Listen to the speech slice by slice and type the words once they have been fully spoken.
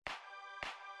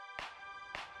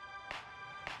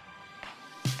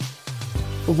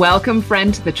Welcome,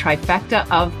 friend, to the trifecta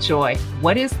of joy.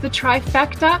 What is the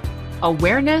trifecta?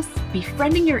 Awareness,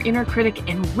 befriending your inner critic,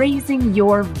 and raising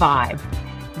your vibe.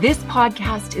 This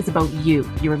podcast is about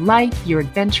you, your life, your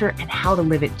adventure, and how to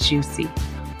live it juicy.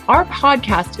 Our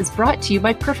podcast is brought to you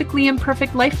by Perfectly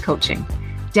Imperfect Life Coaching.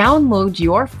 Download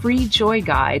your free joy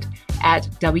guide at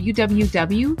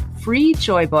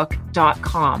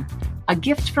www.freejoybook.com. A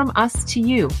gift from us to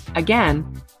you.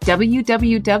 Again,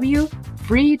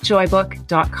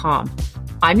 www.freejoybook.com.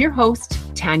 I'm your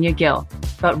host, Tanya Gill,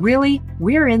 but really,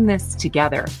 we're in this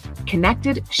together,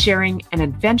 connected, sharing, and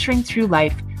adventuring through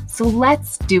life. So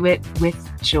let's do it with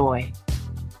joy.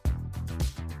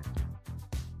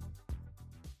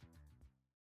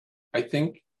 I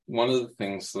think one of the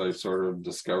things that I sort of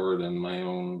discovered in my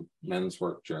own men's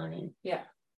work journey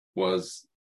was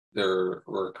there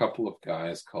were a couple of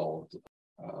guys called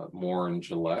Moore and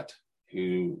Kellett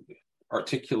who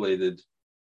articulated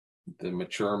the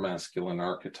mature masculine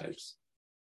archetypes.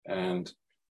 And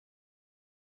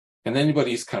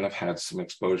anybody who's kind of had some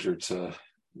exposure to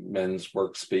men's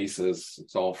workspaces,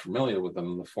 it's all familiar with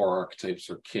them. The four archetypes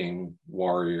are king,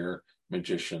 warrior,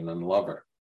 magician, and lover.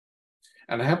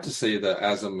 And I have to say that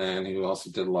as a man who also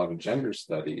did a lot of gender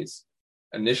studies,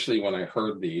 initially when I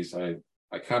heard these, I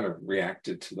kind of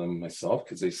reacted to them myself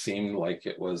because they seemed like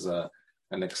it was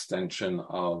an extension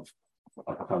of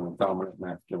kind of dominant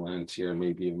masculinity or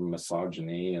maybe even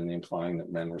misogyny, and implying that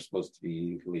men were supposed to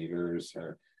be leaders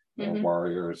or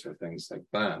warriors or things like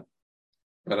that.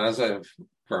 But as I've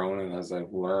grown and as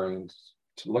I've learned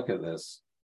to look at this,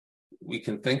 we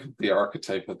can think of the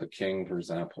archetype of the king, for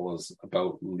example, as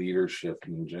about leadership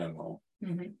in general.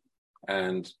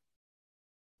 And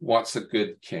what's a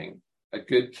good king? A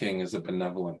good king is a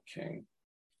benevolent king.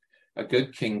 A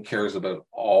good king cares about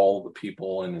all the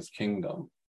people in his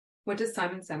kingdom. What does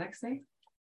Simon Sinek say?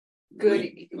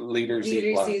 Good leaders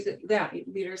eat last.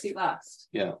 Leaders eat last.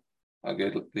 Yeah, a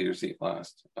good leaders eat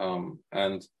last.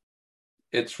 And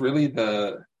it's really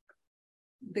the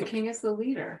king is the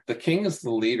leader. The king is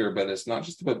the leader, but it's not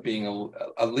just about being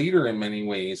a leader. In many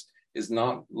ways, is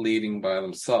not leading by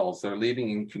themselves. They're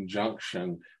leading in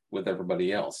conjunction with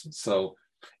everybody else. So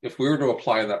if we were to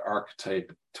apply that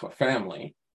archetype to a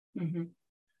family,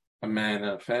 a man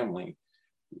and a family,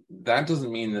 that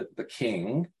doesn't mean that the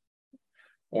king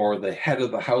or the head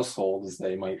of the household, as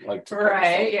they might like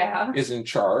to is in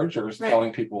charge or is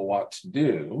telling people what to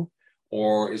do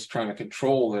or is trying to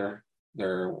control their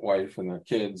wife and their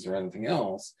kids or anything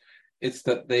else. It's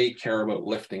that they care about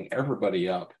lifting everybody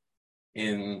up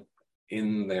in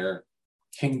their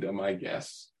kingdom, I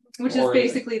guess. Which is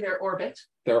basically their orbit.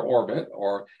 And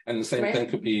the same thing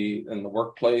could be in the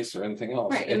workplace or anything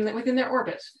else. Within their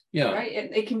orbit. Yeah. Right.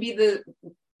 It can be the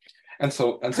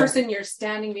person you're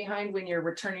standing behind when you're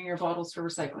returning your bottles for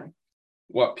recycling.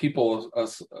 What people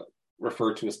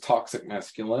refer to as toxic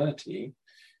masculinity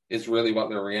is really what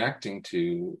they're reacting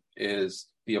to is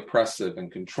the oppressive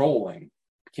and controlling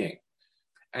king.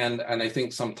 And I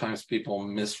think sometimes people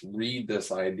misread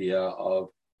this idea of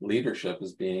leadership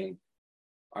as being,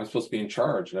 I'm supposed to be in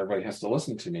charge and everybody has to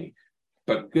listen to me.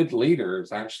 But good leader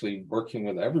is actually working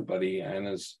with everybody and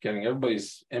is getting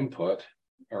everybody's input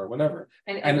or whatever.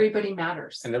 And everybody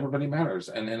matters. And everybody matters.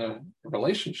 And in a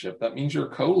relationship, that means you're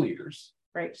co-leaders.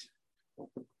 Right.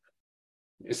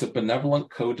 It's a benevolent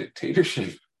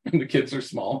co-dictatorship. And the kids are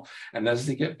small. And as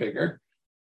they get bigger,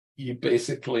 you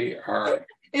basically are...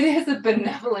 It is a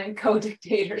benevolent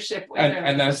co-dictatorship.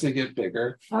 And as they get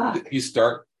bigger, you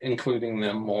start including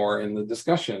them more in the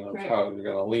discussion of how you're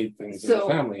going to lead things in the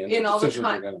family and the decisions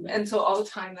you're going to make. And so all the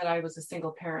time that I was a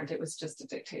single parent, it was just a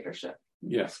dictatorship.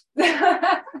 Yes.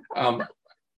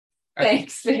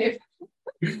 Thanks, Dave.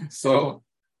 So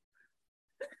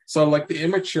like the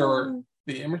immature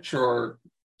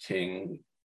king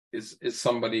is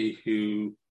somebody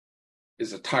who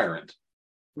is a tyrant.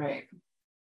 Right.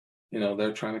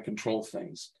 They're trying to control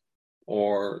things.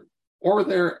 Or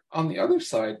they're on the other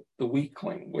side, the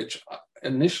weakling, which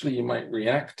initially you might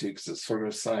react to because it's sort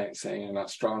of saying you're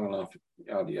not strong enough,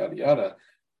 yada, yada, yada.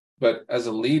 But as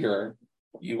a leader,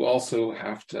 you also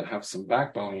have to have some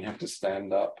backbone. You have to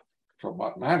stand up for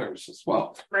what matters as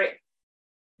well. Right.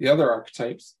 The other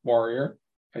archetypes, warrior,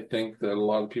 I think that a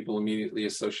lot of people immediately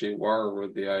associate warrior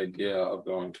with the idea of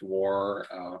going to war,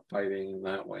 fighting in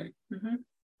that way.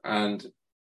 And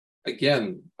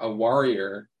again, a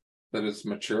warrior that is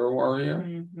mature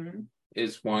warrior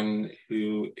is one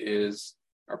who is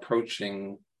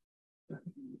approaching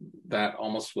that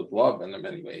almost with love in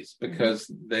many ways, because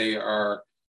they are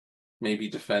maybe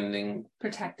defending,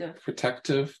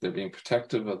 protective. They're being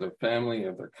protective of their family,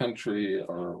 of their country,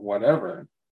 or whatever.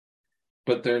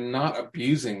 but they're not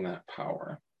abusing that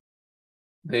power.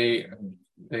 They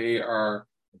are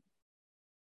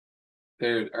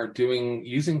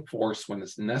using force when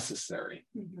it's necessary.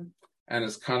 Mm-hmm. And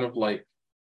it's kind of like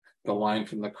the line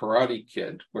from the Karate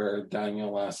Kid where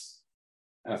Daniel asked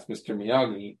Mr.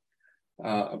 Miyagi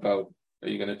about, are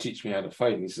you going to teach me how to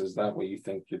fight? And he says, that way you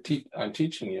think I'm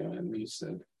teaching you. And he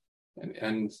said,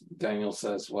 and Daniel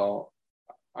says, well,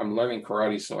 I'm learning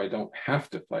karate so I don't have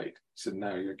to fight. He said,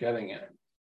 now you're getting it.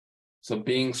 So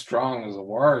being strong as a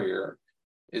warrior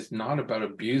is not about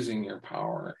abusing your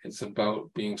power. It's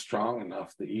about being strong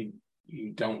enough that you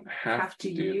don't have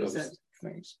to do those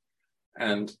things.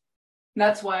 And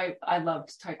that's why I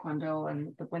loved Taekwondo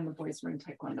and when the boys were in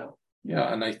Taekwondo.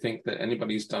 Yeah, and I think that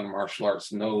anybody who's done martial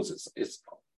arts knows it's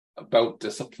about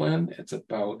discipline. It's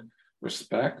about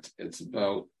respect. It's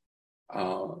about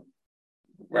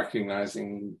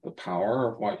recognizing the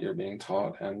power of what you're being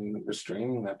taught, and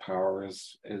restraining that power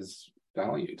is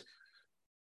valued.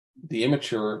 The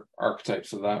immature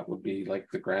archetypes of that would be like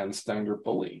the grandstander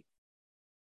bully,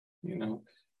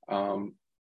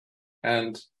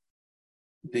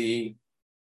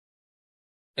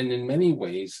 and in many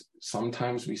ways,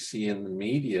 sometimes we see in the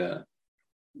media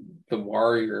the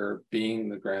warrior being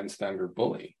the grandstander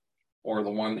bully, or the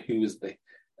one who is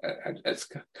it's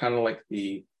kind of like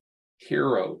the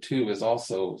hero too is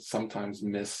also sometimes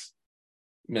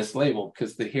mislabeled,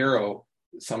 because the hero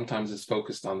sometimes is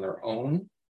focused on their own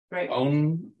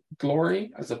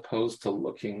glory as opposed to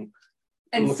looking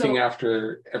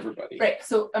after everybody. Right.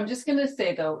 So I'm just going to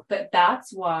say though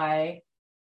that's why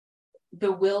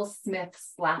the Will Smith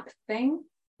slap thing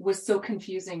was so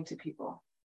confusing to people,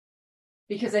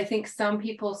 because I think some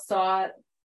people saw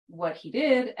what he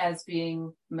did as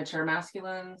being mature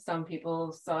masculine. Some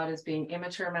people saw it as being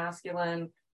immature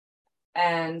masculine.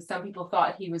 And some people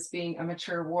thought he was being a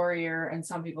mature warrior, and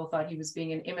some people thought he was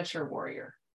being an immature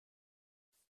warrior.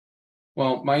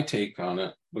 Well, my take on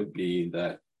it would be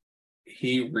that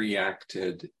he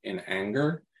reacted in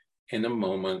anger in a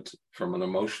moment from an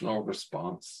emotional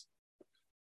response.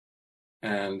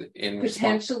 And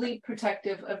potentially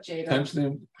protective of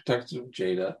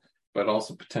Jada, but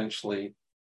also potentially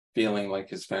feeling like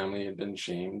his family had been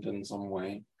shamed in some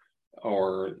way,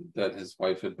 or that his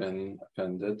wife had been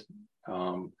offended,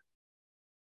 and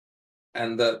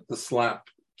that the slap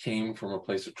came from a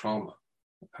place of trauma.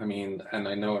 I mean, and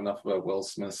I know enough about Will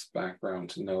Smith's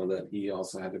background to know that he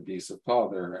also had an abusive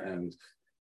father, and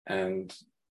I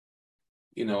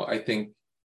think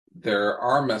there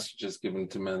are messages given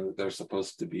to men that they're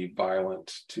supposed to be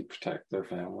violent to protect their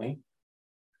family,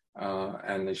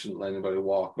 and they shouldn't let anybody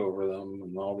walk over them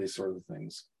and all these sort of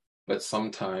things. But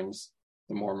sometimes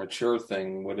the more mature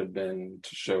thing would have been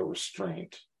to show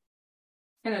restraint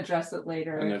and address it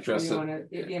later, and address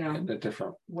it in a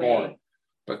different form,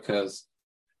 because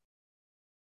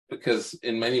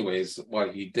in many ways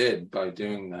what he did by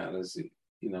doing that is,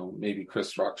 maybe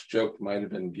Chris Rock's joke might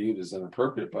have been viewed as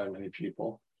inappropriate by many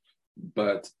people.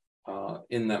 But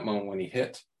in that moment when he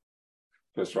hit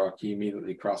Chris Rock, he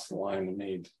immediately crossed the line and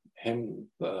made him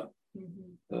the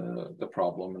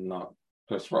problem and not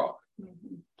Chris Rock.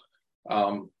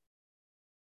 Mm-hmm.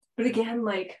 But again,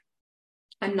 like,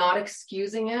 I'm not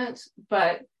excusing it,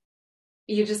 but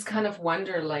you just kind of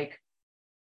wonder, like,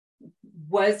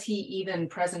 was he even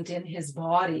present in his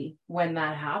body when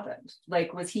that happened?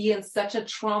 Like, was he in such a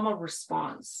trauma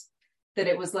response that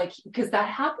it was like, because that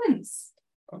happens.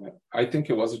 Okay. I think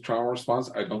it was a trauma response.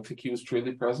 I don't think he was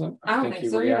truly present. I think he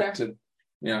reacted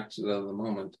at the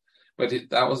moment. But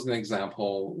that was not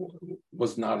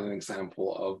an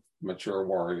example of mature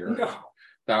warrior. No.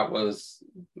 That was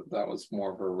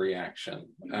more of a reaction.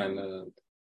 And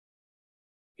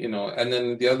and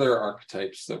then the other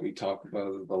archetypes that we talk about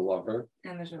are the lover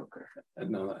and the joker.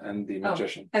 And the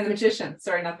magician. And the magician.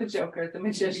 Sorry, not the joker, the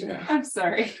magician. Yeah. I'm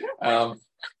sorry. And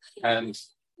I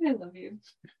love you.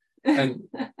 and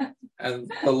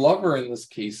the lover in this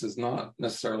case is not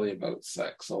necessarily about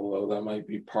sex, although that might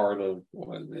be part of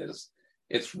what it is.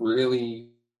 It's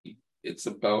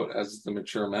about, as the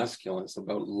mature masculine, it's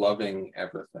about loving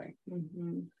everything.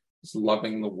 Mm-hmm. It's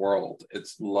loving the world.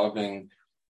 It's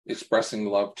expressing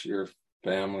love to your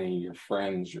family, your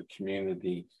friends, your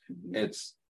community. Mm-hmm.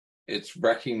 It's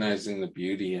recognizing the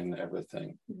beauty in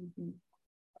everything.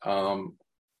 Mm-hmm.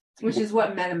 Which is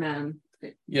what Metaman.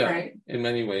 Yeah, right? In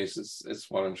many ways, it's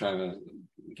what I'm trying to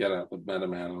get at with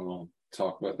Metaman, and we'll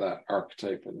talk about that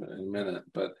archetype in a minute.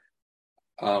 But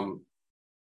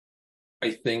I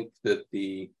think that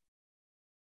the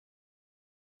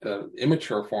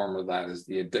immature form of that is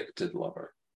the addicted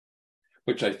lover,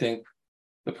 which I think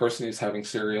the person who's having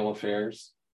serial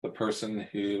affairs, the person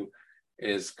who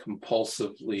is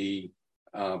compulsively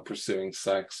pursuing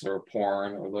sex or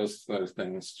porn or those other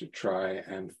things to try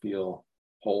and feel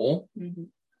whole.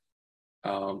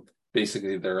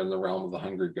 Basically, they're in the realm of the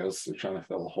hungry ghosts. They're trying to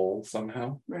fill a hole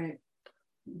somehow. Right.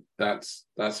 That's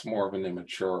more of an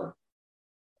immature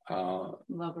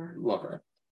lover.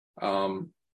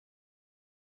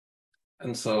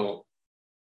 And so,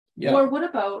 yeah. Or what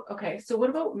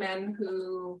about men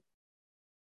who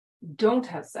don't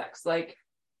have sex? Like,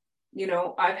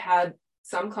 I've had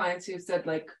some clients who said,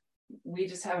 like, we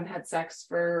just haven't had sex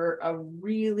for a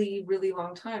really, really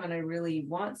long time, and I really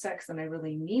want sex and I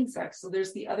really need sex. So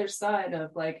there's the other side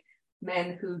of like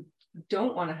men who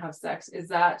don't want to have sex.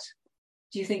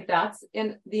 Do you think that's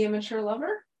in the immature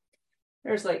lover?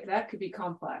 There's like, that could be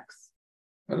complex.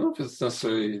 I don't know if it's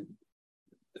necessarily,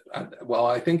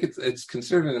 I think it's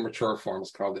considered an immature form.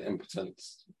 It's called the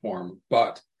impotence form.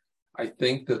 But I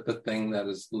think that the thing that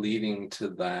is leading to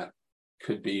that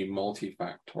could be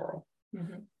multifactorial.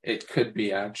 It could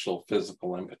be actual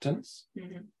physical impotence.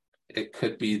 It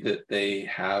could be that they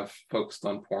have focused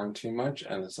on porn too much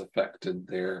and it's affected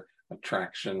their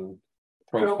attraction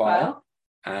profile.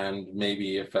 And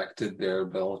maybe affected their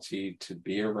ability to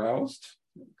be aroused,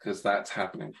 because that's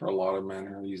happening for a lot of men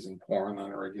who are using porn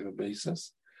on a regular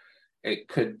basis. It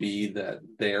could be that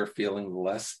they're feeling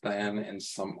less than in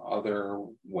some other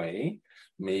way.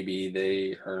 Maybe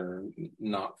they are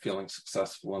not feeling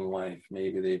successful in life.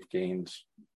 Maybe they've gained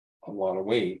a lot of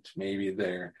weight. Maybe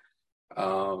they're,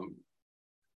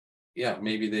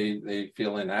 maybe they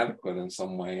feel inadequate in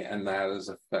some way, and that is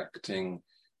affecting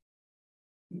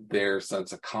their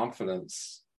sense of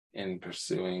confidence in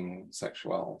pursuing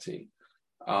sexuality.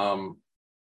 And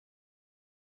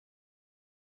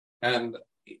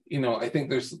I think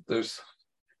there's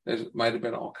might have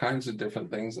been all kinds of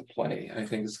different things at play. I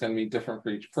think it's going to be different for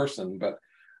each person, but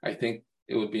I think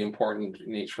it would be important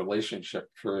in each relationship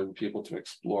for people to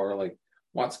explore, like,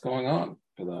 what's going on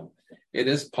for them. It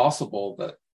is possible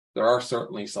that there are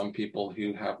certainly some people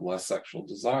who have less sexual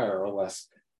desire or less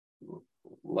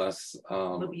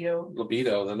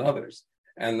libido than others.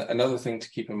 And another thing to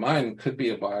keep in mind could be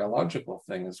a biological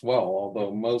thing as well,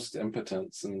 although most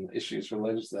impotence and issues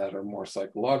related to that are more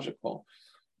psychological.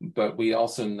 But we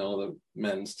also know that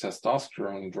men's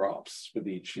testosterone drops with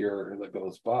each year that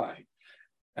goes by.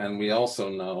 And we also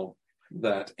know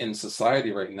that in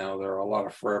society right now, there are a lot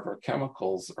of forever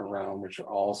chemicals around which are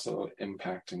also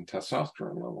impacting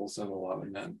testosterone levels in a lot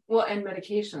of men. Well, and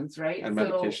medications, right? And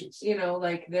medications. We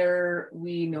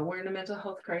know we're in a mental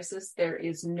health crisis. There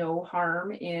is no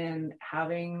harm in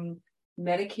having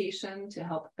medication to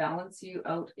help balance you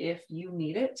out if you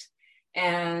need it.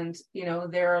 And,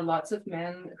 there are lots of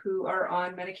men who are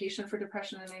on medication for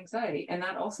depression and anxiety, and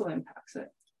that also impacts it.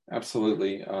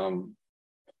 Absolutely.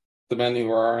 The men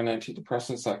who are on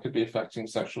antidepressants, that could be affecting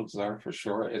sexual desire for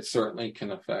sure. It certainly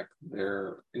can affect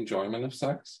their enjoyment of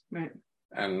sex. Right.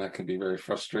 And that can be very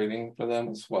frustrating for them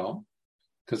as well,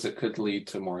 because it could lead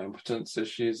to more impotence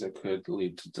issues. It could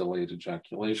lead to delayed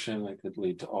ejaculation. It could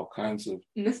lead to all kinds of...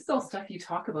 And this is all stuff you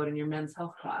talk about in your men's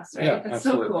health class, right? Yeah, That's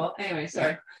absolutely. So cool. Anyway,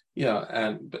 sorry. Yeah,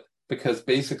 and because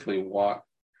basically what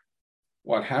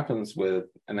happens with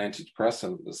an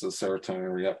antidepressant, this is a serotonin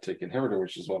reuptake inhibitor,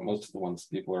 which is what most of the ones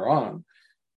people are on,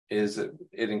 is it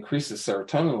increases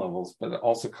serotonin levels, but it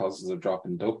also causes a drop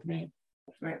in dopamine.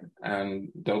 Right. And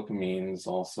dopamine is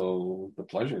also the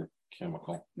pleasure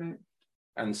chemical. Right.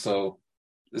 And so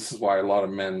this is why a lot of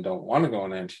men don't want to go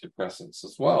on antidepressants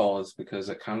as well, is because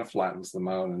it kind of flattens them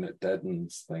out and it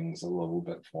deadens things a little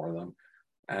bit for them.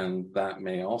 And that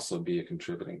may also be a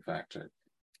contributing factor.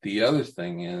 The other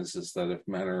thing is that if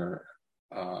men are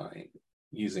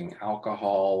using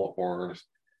alcohol or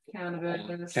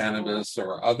cannabis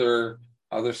or other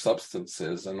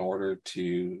substances in order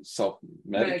to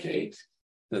self-medicate,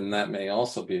 then that may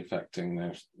also be affecting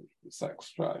their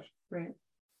sex drive. Right.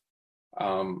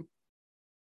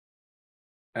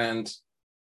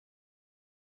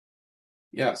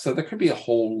 So there could be a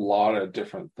whole lot of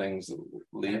different things that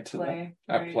lead to that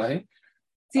at play.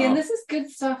 See, and this is good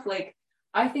stuff. Like,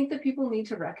 I think that people need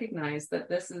to recognize that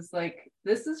this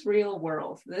is real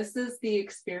world. This is the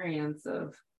experience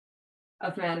of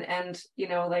men. And,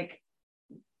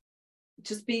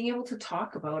 just being able to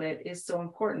talk about it is so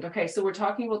important. Okay, so we're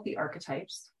talking about the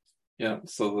archetypes. Yeah,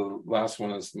 so the last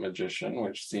one is the magician,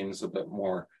 which seems a bit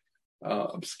more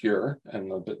obscure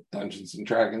and a bit Dungeons and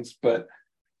Dragons, but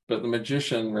the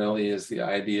magician really is the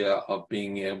idea of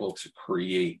being able to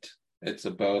create. It's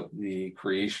about the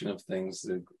creation of things,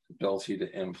 the ability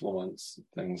to influence,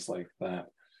 things like that.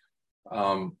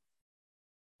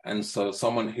 And so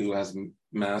someone who has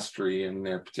mastery in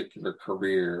their particular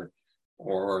career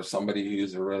or somebody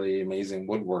who's a really amazing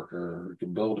woodworker, who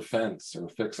can build a fence or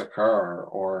fix a car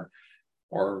or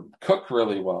cook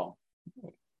really well.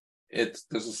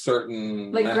 There's a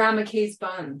certain like Grandma Kay's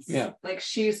buns. Yeah. Like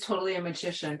she's totally a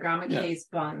magician. Grandma Kay's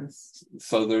buns.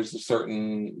 So there's a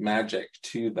certain magic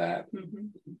to that,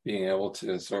 being able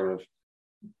to sort of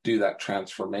do that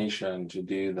transformation, to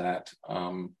do that,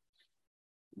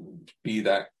 be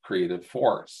that creative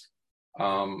force.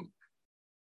 But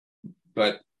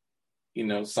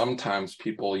sometimes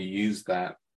people use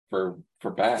that for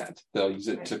bad. They'll use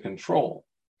it to control.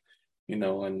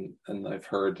 And I've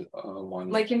heard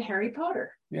one like in Harry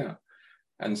Potter. Yeah.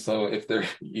 And so if they're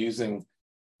using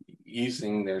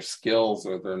their skills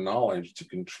or their knowledge to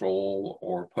control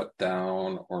or put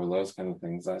down or those kind of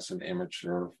things, that's an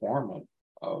immature form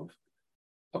of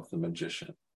the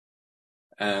magician.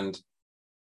 And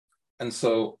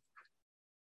so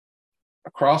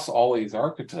across all these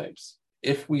archetypes,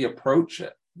 if we approach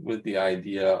it with the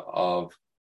idea of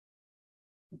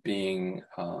being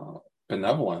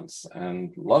benevolence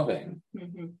and loving,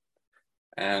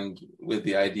 and with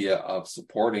the idea of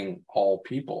supporting all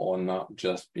people and not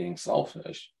just being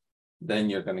selfish, then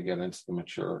you're going to get into the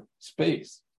mature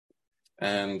space.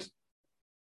 And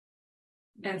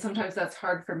sometimes that's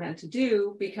hard for men to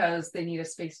do because they need a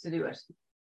space to do it.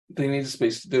 They need a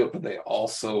space to do it, but they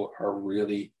also are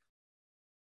really...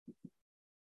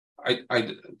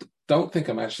 I don't think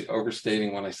I'm actually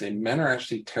overstating when I say men are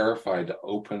actually terrified to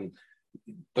open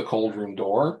the cold room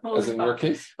door, as in your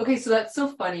case. Okay, so that's so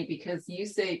funny because you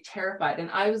say terrified, and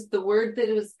the word that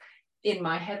was in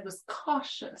my head was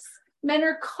cautious. Men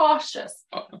are cautious,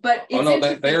 but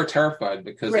they are terrified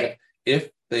because if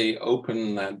they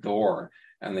open that door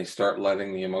and they start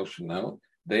letting the emotion out,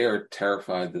 they are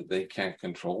terrified that they can't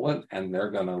control it, and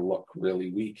they're going to look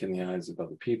really weak in the eyes of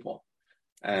other people.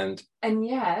 And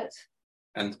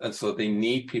so they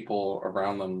need people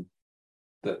around them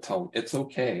that tell them, it's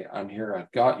okay, I'm here,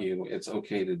 I've got you, it's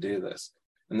okay to do this.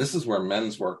 And this is where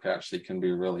men's work actually can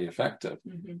be really effective.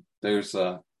 There's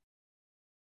a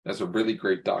really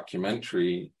great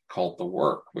documentary called The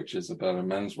Work, which is about a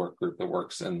men's work group that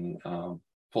works in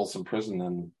Folsom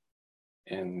Prison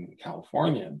in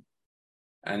California.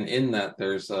 And in that,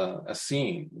 there's a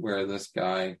scene where this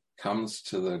guy comes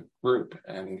to the group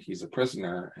and he's a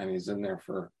prisoner and he's in there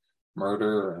for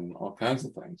murder and all kinds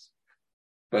of things.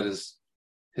 But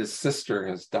his sister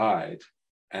has died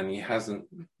and he hasn't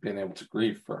been able to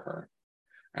grieve for her.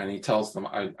 And he tells them,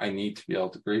 I need to be able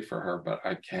to grieve for her, but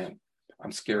I can't.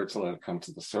 I'm scared to let it come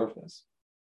to the surface.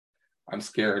 I'm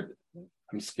scared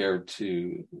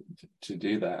to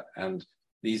do that. And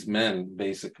these men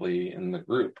basically in the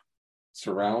group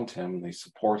surround him, they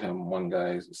support him. One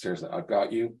guy says, I've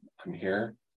got you, I'm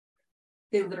here.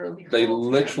 They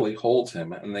literally hold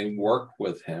him and they work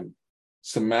with him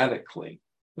somatically.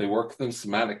 They work with them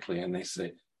somatically and they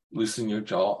say, loosen your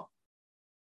jaw,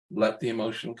 let the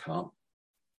emotion come,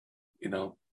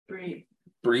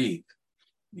 breathe.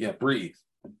 Yeah, breathe.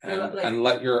 And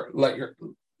let your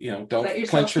don't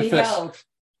clench your fist.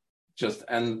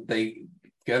 And they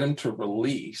get him to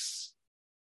release.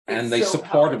 And they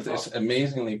support him. It's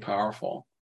amazingly powerful.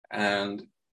 And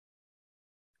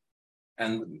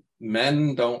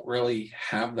men don't really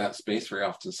have that space very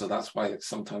often. So that's why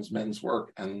sometimes men's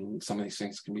work and some of these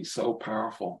things can be so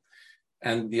powerful.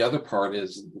 And the other part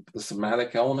is the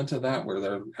somatic element of that, where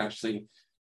they're actually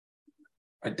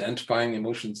identifying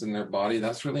emotions in their body.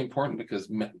 That's really important because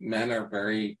men are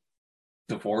very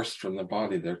divorced from their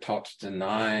body. They're taught to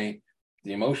deny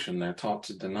the emotion. They're taught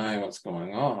to deny what's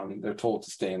going on. They're told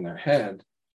to stay in their head.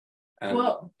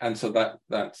 And so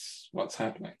that's what's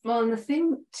happening. Well, and the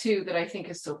thing too that I think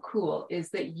is so cool is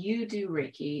that you do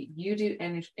Reiki, you do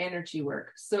energy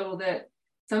work, so that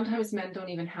sometimes men don't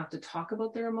even have to talk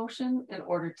about their emotion in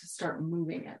order to start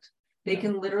moving it. They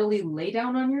can literally lay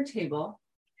down on your table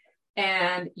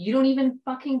and you don't even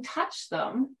fucking touch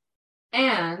them,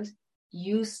 and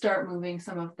you start moving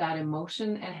some of that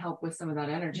emotion and help with some of that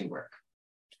energy work.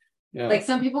 Yeah. Like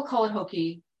some people call it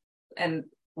hokey and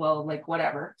like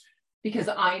whatever, because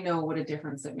I know what a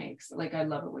difference it makes. Like I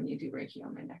love it when you do Reiki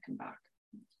on my neck and back,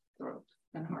 throat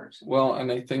and heart. Well, and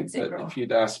I think that if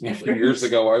you'd asked me a few years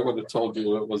ago, I would have told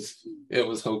you it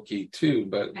was hokey too.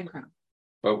 But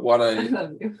what I've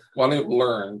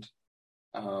learned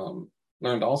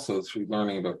also through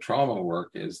learning about trauma work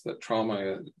is that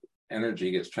trauma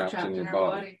energy gets trapped in your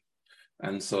body.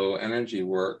 And so energy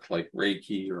work like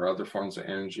Reiki or other forms of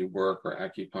energy work or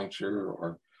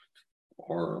acupuncture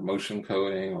or motion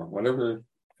coding or whatever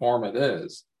form it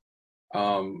is,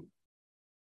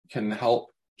 can help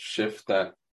shift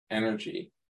that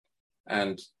energy.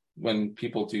 And when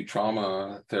people do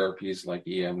trauma therapies like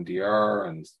EMDR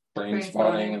and brain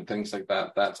spotting and things like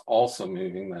that, that's also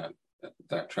moving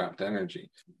that trapped energy.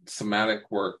 Somatic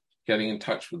work, getting in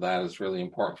touch with that is really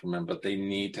important for men, but they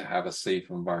need to have a safe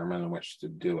environment in which to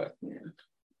do it. Yeah.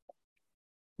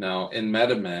 Now, in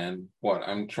MetaMan, what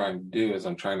I'm trying to do is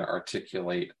I'm trying to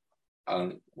articulate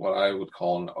what I would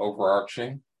call an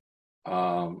overarching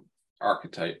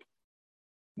archetype,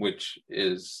 which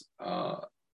is what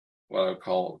I would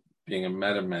call being a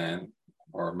metaman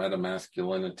or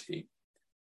metamasculinity.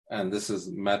 And this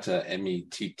is meta,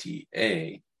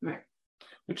 M-E-T-T-A, right,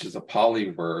 which is a Pali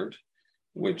word,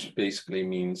 which basically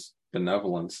means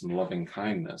benevolence and loving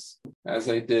kindness. As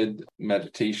I did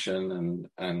meditation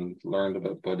and learned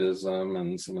about Buddhism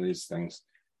and some of these things,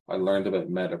 I learned about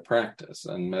metta practice.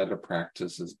 And metta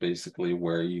practice is basically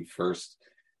where you first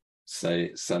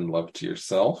send love to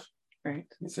yourself. Right.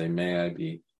 You say, may I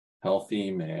be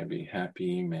healthy, may I be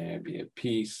happy, may I be at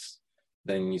peace.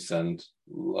 Then you send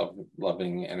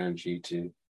loving energy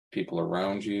to people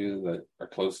around you that are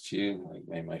close to you, like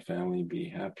may my family be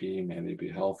happy, may they be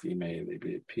healthy, may they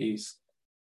be at peace.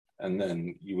 And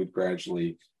then you would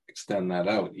gradually extend that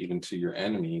out even to your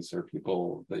enemies or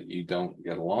people that you don't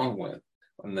get along with,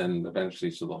 and then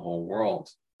eventually to the whole world.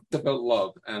 It's about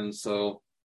love. And so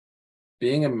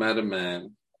being a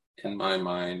metaman, in my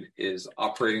mind, is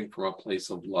operating from a place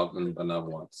of love and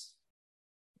benevolence.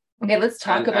 Okay, let's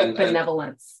talk about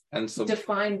benevolence. And so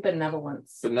define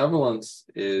benevolence. Benevolence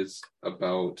is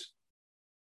about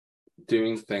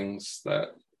doing things that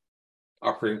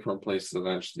operating from a place that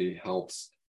actually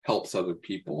helps other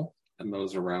people and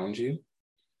those around you.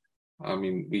 I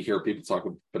mean, we hear people talk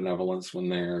about benevolence when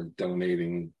they're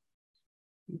donating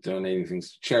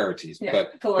things to charities. Yeah,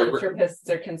 but philanthropists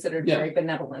are considered very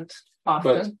benevolent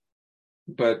often.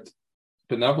 But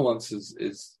benevolence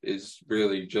is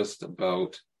really just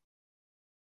about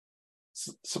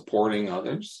supporting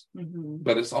others,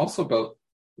 but it's also about,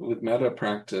 with metta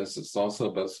practice, it's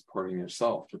also about supporting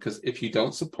yourself, because if you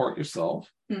don't support yourself,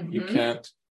 you can't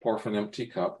pour from an empty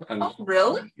cup. And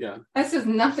really? Yeah, this is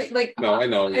nothing like no, I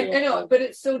know, I know, but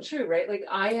it's so true, right? Like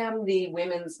I am the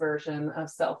women's version of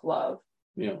self-love,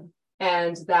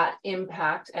 and that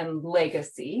impact and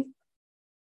legacy.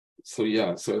 So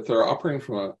if they're operating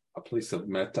from a place of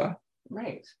metta,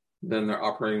 right, then they're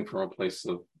operating from a place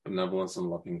of benevolence and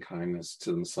loving kindness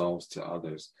to themselves, to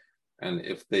others. And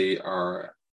if they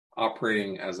are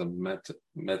operating as a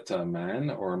metta man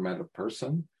or a metta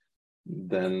person,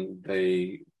 then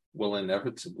they will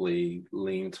inevitably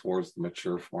lean towards the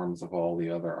mature forms of all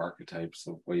the other archetypes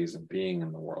of ways of being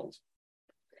in the world.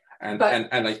 And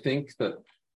I think that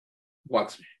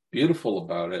what's beautiful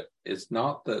about it is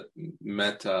not that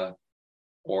metta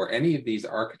or any of these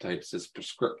archetypes is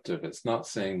prescriptive. It's not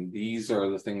saying these are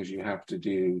the things you have to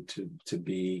do to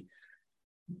be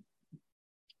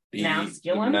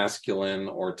masculine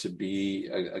or to be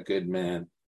a good man.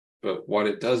 But what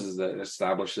it does is that it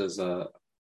establishes a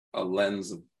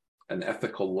lens, an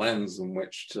ethical lens in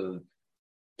which to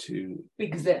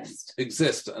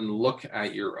exist and look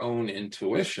at your own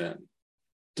intuition.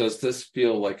 Does this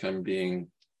feel like I'm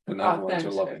being benevolent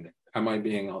or loving? Am I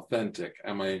being authentic?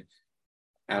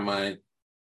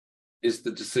 Is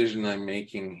the decision I'm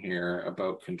making here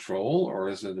about control, or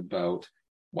is it about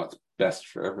what's best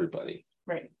for everybody?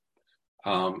 Right.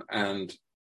 And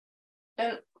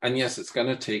yes, it's going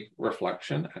to take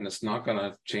reflection, and it's not going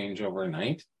to change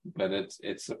overnight, but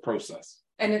it's a process.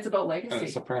 And it's about legacy. And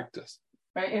it's a practice.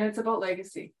 Right. And it's about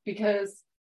legacy, because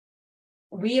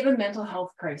we have a mental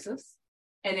health crisis.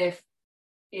 And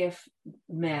if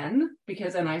men,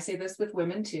 and I say this with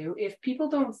women too, if people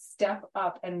don't step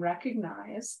up and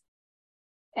recognize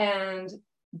and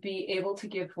be able to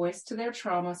give voice to their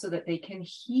trauma so that they can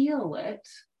heal it,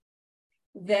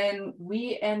 then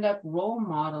we end up role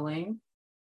modeling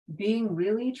being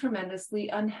really tremendously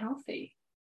unhealthy.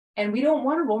 And we don't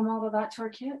want to role model that to our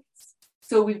kids.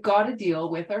 So we've got to deal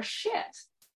with our shit.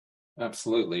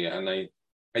 Absolutely. And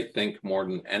I think more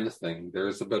than anything, there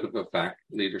is a bit of a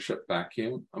leadership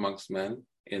vacuum amongst men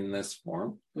in this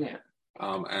form. Yeah.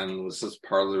 And this is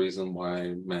part of the reason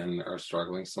why men are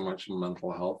struggling so much in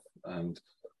mental health, and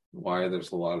why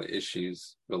there's a lot of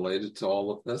issues related to all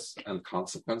of this and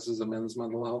consequences of men's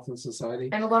mental health in society.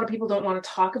 And a lot of people don't want to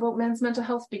talk about men's mental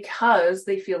health because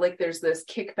they feel like there's this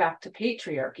kickback to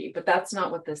patriarchy, but that's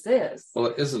not what this is. Well,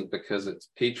 it isn't, because it's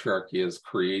patriarchy has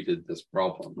created this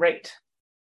problem. Right.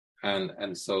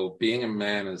 And so being a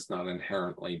man is not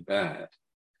inherently bad.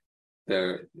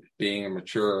 Being a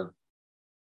mature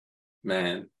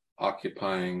man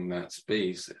occupying that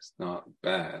space is not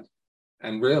bad.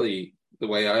 And really, the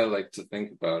way I like to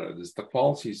think about it is the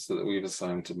qualities that we've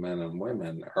assigned to men and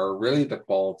women are really the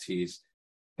qualities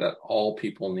that all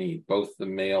people need, both the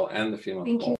male and the female.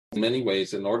 In many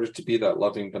ways, in order to be that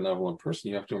loving, benevolent person,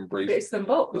 you have to embrace them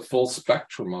both. The full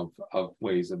spectrum of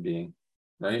ways of being,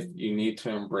 right? You need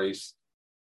to embrace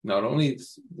not only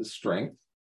the strength,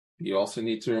 you also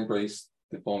need to embrace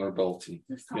the vulnerability,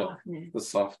 the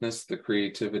softness, the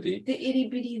creativity, the itty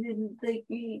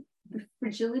bitty, the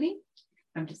fragility.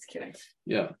 I'm just kidding.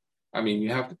 Yeah. I mean,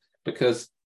 you have to, because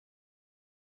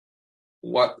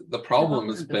what the problem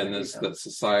has been is that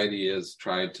society has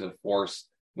tried to force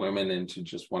women into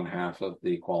just one half of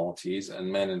the qualities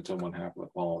and men into one half of the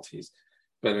qualities.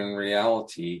 But in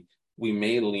reality, we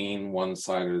may lean one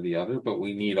side or the other, but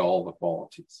we need all the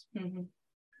qualities. Mm-hmm.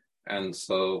 And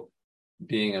so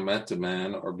being a meta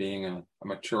man or being a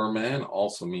mature man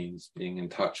also means being in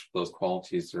touch with those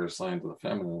qualities that are assigned to the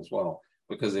feminine as well.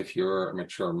 Because if you're a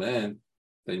mature man,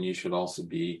 then you should also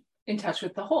be in touch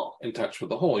with the whole. In touch with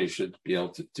the whole. You should be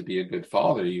able to be a good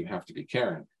father. You have to be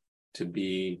caring. To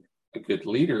be a good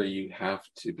leader, you have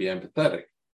to be empathetic.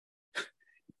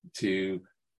 To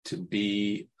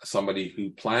be somebody who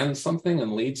plans something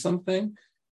and leads something,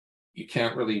 you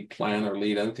can't really plan or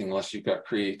lead anything unless you've got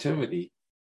creativity.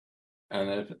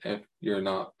 And if you're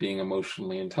not being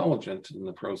emotionally intelligent in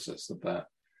the process of that.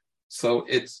 So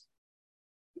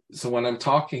when I'm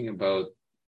talking about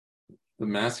the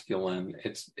masculine,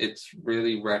 it's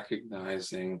really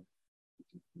recognizing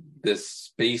this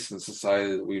space in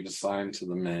society that we've assigned to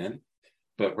the man,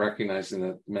 but recognizing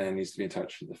that the man needs to be in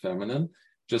touch with the feminine,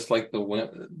 just like the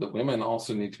women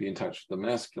also need to be in touch with the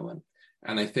masculine.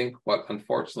 And I think what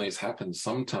unfortunately has happened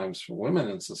sometimes for women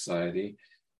in society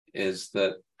is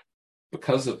that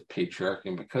because of patriarchy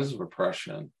and because of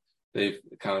oppression, they've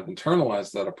kind of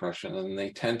internalized that oppression, and they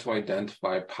tend to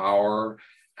identify power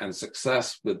and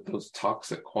success with those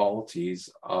toxic qualities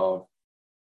of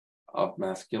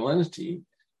masculinity,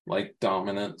 like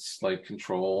dominance, like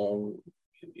control,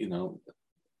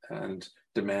 and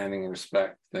demanding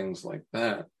respect, things like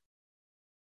that.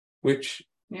 Which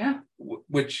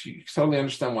you totally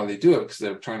understand why they do it, because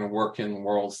they're trying to work in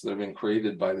worlds that have been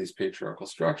created by these patriarchal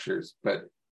structures, but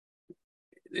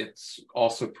it's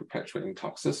also perpetuating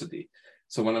toxicity.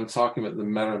 So when I'm talking about the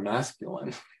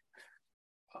meta-masculine,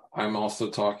 I'm also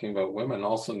talking about women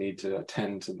also need to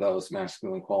attend to those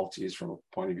masculine qualities from a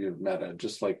point of view of meta,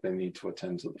 just like they need to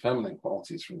attend to the feminine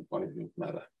qualities from the point of view of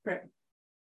meta. Right.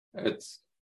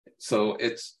 So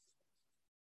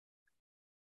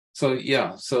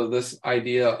this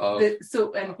idea of...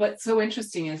 And what's so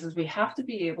interesting is we have to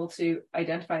be able to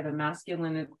identify the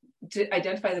masculine, to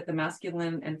identify that the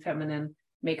masculine and feminine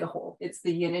make a whole. It's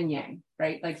the yin and yang,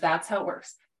 right? Like that's how it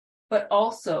works. But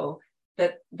also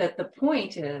that the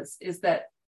point is that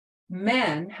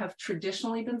men have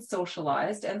traditionally been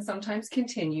socialized and sometimes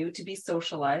continue to be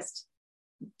socialized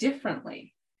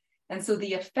differently. And so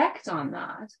the effect on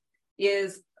that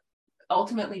is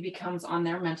ultimately becomes on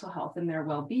their mental health and their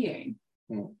well-being.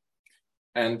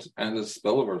 And a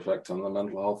spillover effect on the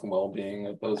mental health and well-being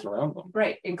of those around them.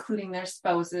 Right, including their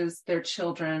spouses, their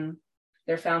children,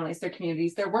 their families, their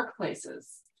communities, their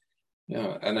workplaces.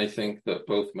 Yeah, and I think that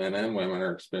both men and women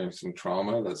are experiencing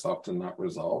trauma that's often not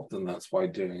resolved, and that's why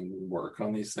doing work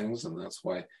on these things, and that's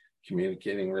why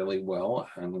communicating really well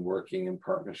and working in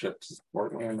partnership to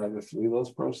support one another through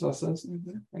those processes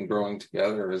and growing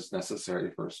together is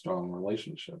necessary for a strong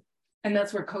relationship. And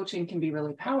that's where coaching can be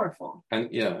really powerful.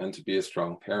 And to be a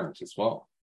strong parent as well,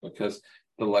 because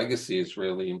the legacy is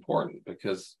really important,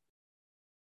 because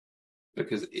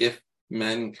if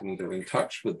men can get in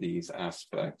touch with these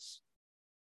aspects,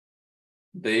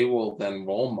 they will then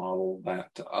role model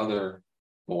that to other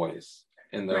boys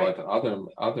in their life,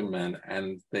 other men,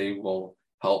 and they will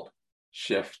help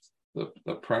shift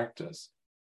the practice.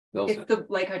 It's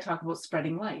like I talk about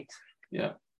spreading light.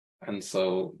 Yeah. And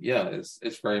so,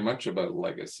 it's very much about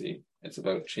legacy. It's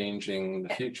about changing the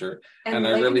future. And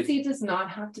legacy does not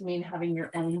have to mean having your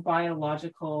own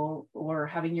biological or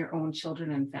having your own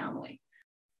children and family.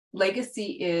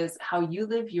 Legacy is how you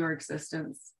live your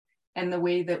existence and the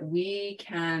way that we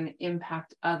can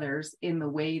impact others in the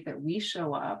way that we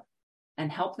show up and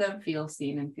help them feel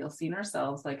seen and feel seen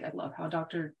ourselves. Like, I love how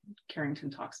Dr. Carrington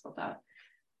talks about that.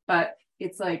 But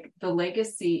it's like the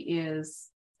legacy is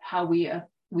how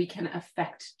we can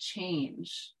affect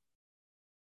change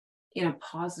in a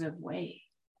positive way.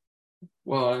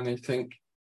 Well, and I think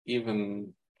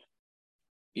even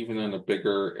in a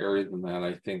bigger area than that,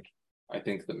 I think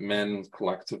that men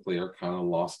collectively are kind of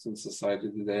lost in society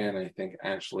today. And I think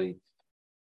actually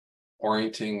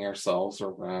orienting ourselves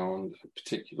around a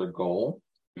particular goal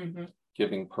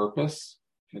giving purpose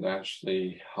can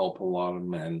actually help a lot of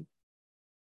men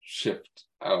shift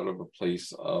out of a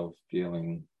place of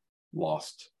feeling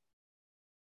lost.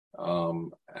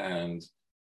 And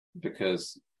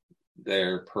because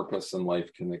their purpose in life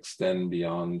can extend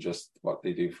beyond just what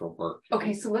they do for work.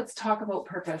 Okay, so let's talk about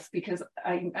purpose, because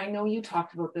I know you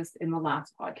talked about this in the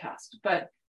last podcast, but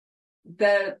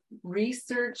the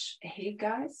research, Hey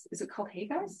Guys, is it called Hey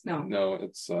Guys? No,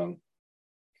 it's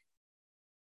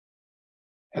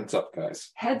Heads Up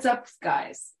Guys. Heads Up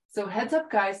Guys. So Heads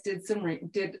Up Guys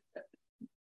did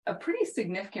a pretty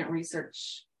significant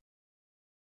research.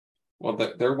 Well,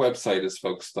 their website is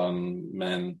focused on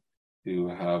men who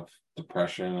have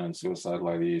depression and suicidal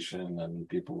ideation and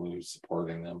people who are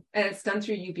supporting them. And it's done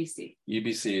through UBC.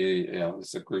 UBC, yeah,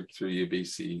 it's a group through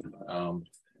UBC.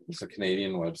 It's a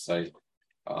Canadian website.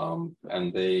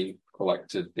 And they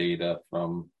collected data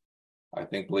from, I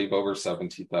believe over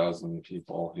 70,000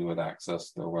 people who had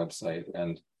accessed their website.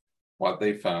 And what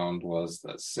they found was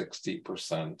that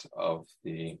 60% of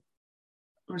the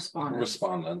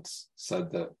respondents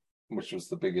said that, which was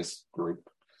the biggest group,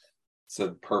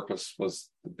 said purpose was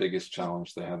the biggest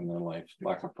challenge they had in their life.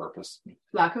 Lack of purpose.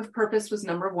 Lack of purpose was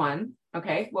number one.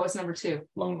 Okay. What was number two?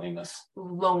 Loneliness.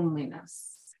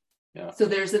 Yeah. So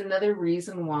there's another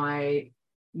reason why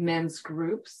men's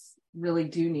groups really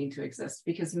do need to exist,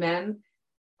 because men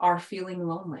are feeling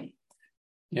lonely.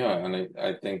 Yeah, and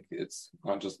I think it's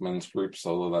not just men's groups,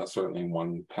 although that's certainly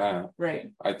one path.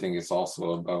 Right. I think it's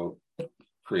also about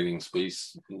creating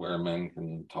space where men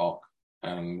can talk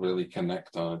and really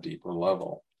connect on a deeper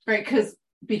level. Right,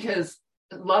 because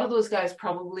a lot of those guys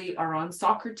probably are on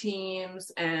soccer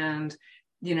teams and,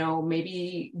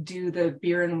 maybe do the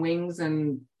beer and wings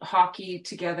and hockey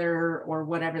together or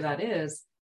whatever that is,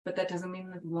 but that doesn't mean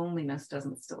that loneliness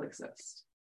doesn't still exist.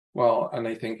 Well, and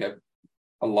I think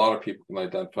a lot of people can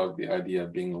identify with the idea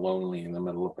of being lonely in the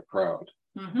middle of a crowd.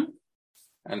 Mm-hmm.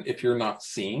 And if you're not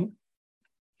seen,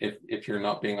 if you're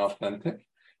not being authentic,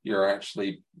 you're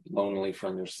actually lonely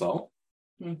from yourself.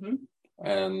 Mm-hmm.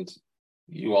 And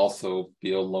you also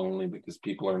feel lonely because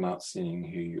people are not seeing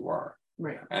who you are.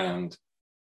 Right.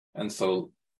 And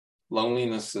so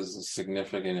loneliness is a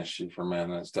significant issue for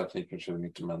men, and it's definitely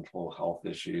contributing to mental health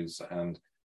issues. And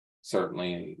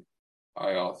certainly,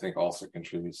 I think also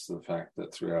contributes to the fact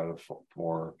that 3 out of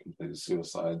 4 completed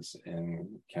suicides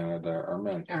in Canada are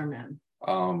men.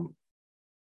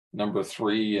 Number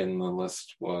 3 in the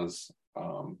list was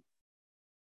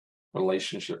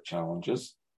relationship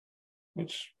challenges,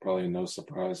 which probably no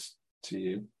surprise to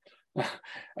you.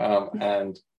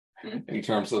 And in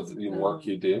terms of the work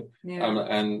you do,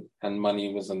 and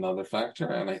money was another factor.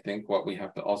 And I think what we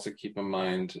have to also keep in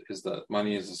mind is that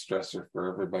money is a stressor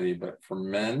for everybody, but for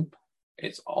men,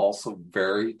 it's also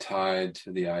very tied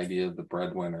to the idea of the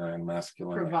breadwinner and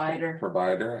masculine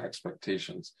provider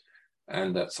expectations.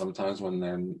 And that sometimes when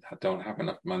they don't have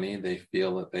enough money, they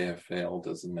feel that they have failed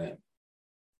as a man.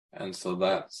 And so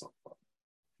that's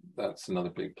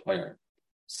another big player.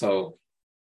 So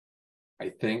I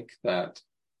think that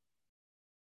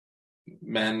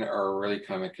men are really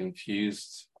kind of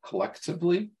confused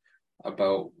collectively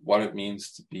about what it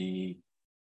means to be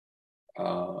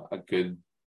a good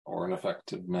or an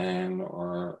effective man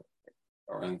or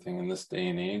anything in this day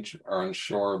and age, are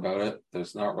unsure about it.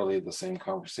 There's not really the same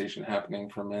conversation happening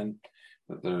for men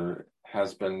that there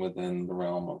has been within the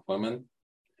realm of women,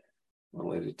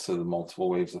 related to the multiple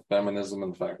waves of feminism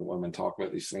and the fact that women talk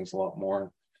about these things a lot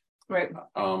more. Right.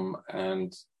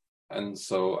 And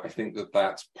so I think that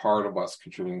that's part of what's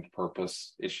contributing to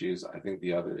purpose issues. I think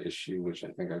the other issue, which I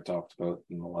think I talked about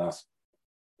in the last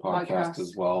podcast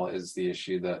as well, is the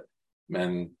issue that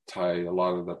men tie a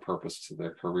lot of the purpose to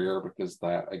their career, because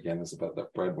that, again, is about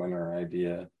that breadwinner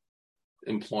idea.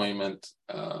 Employment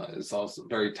is also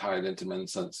very tied into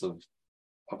men's sense of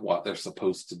what they're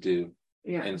supposed to do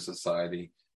in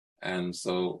society. And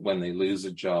so when they lose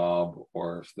a job,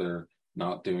 or if they're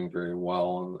not doing very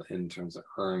well in terms of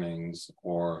earnings,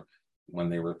 or when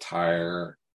they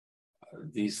retire,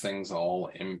 these things all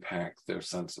impact their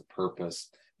sense of purpose.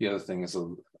 The other thing is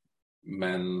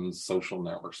men's social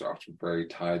networks are often very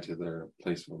tied to their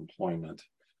place of employment.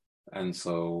 And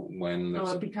so when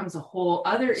it becomes a whole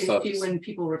other issue when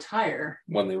people retire.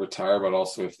 When they retire, but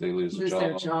also if they lose a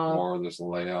job, or there's a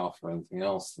layoff or anything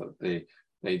else, that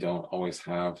they don't always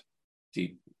have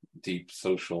deep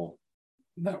social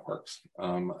networks.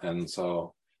 And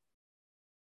so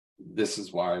this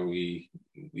is why we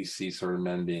see sort of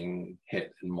men being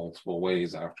hit in multiple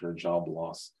ways after a job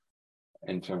loss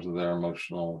in terms of their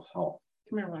emotional health.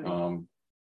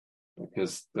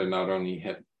 Because they're not only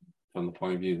hit from the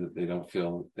point of view that they don't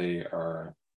feel that they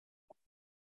are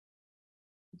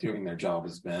doing their job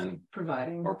as men,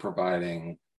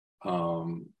 providing.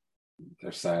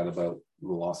 They're sad about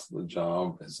the loss of the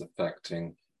job is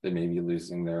affecting. They may be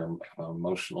losing their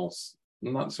emotional,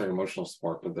 not necessarily emotional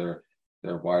support, but their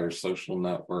wider social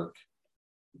network.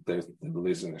 They're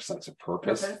losing their sense of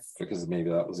purpose because maybe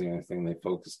that was the only thing they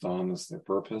focused on is their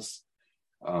purpose.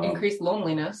 Increased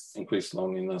loneliness.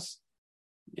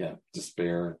 Yeah,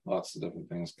 despair, lots of different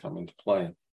things come into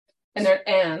play. And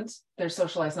they're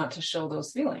socialized not to show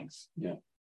those feelings. Yeah.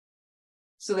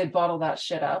 So they bottle that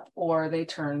shit up, or they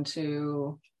turn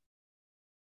to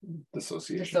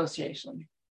dissociation.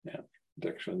 Yeah,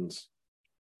 addictions,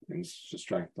 things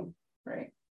distract them.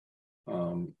 Right.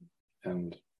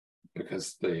 And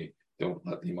because they don't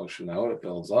let the emotion out, it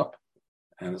builds up,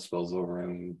 and it spills over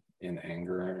in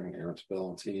anger and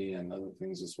irritability and other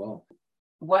things as well.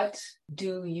 What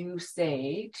do you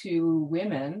say to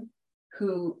women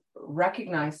who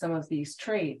recognize some of these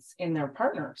traits in their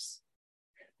partners?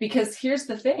 Because here's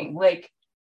the thing, like,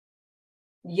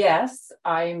 yes,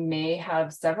 I may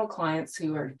have several clients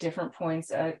who are different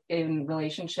points in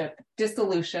relationship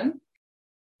dissolution.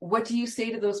 What do you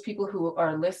say to those people who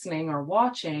are listening or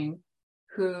watching,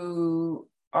 who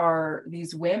are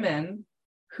these women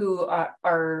who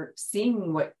are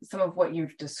seeing some of what you're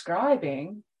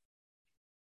describing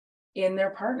in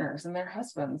their partners, in their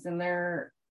husbands, in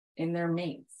their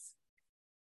mates,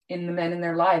 in the men in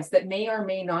their lives that may or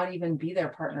may not even be their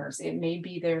partners? It may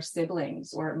be their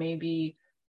siblings, or it may be,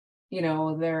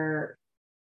 their,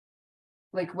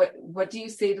 like, what do you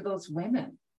say to those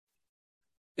women?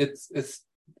 It's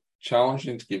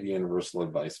challenging to give universal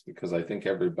advice because I think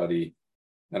everybody,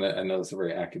 and I know it's a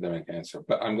very academic answer,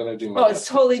 but I'm going to do my best. It's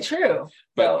totally true.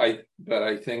 But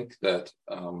I think that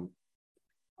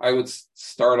I would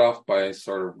start off by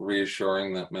sort of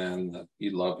reassuring that man that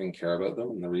you love and care about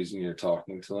them, and the reason you're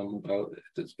talking to them about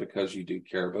it is because you do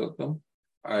care about them.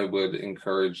 I would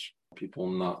encourage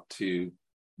people not to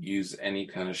use any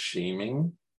kind of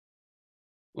shaming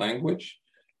language.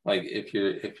 Like if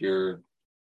you're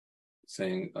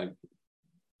saying like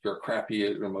you're crappy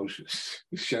at emotions,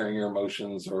 sharing your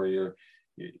emotions, or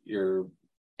you're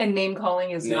and name calling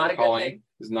is not a good thing.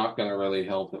 Is not going to really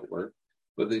help at work.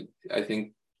 But I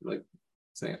think like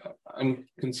saying I'm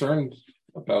concerned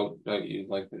about you,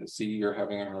 like see you're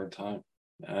having a hard time,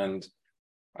 and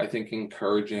I think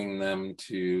encouraging them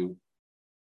to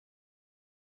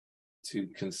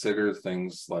consider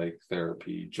things like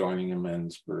therapy, joining a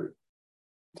men's group,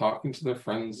 talking to their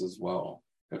friends as well,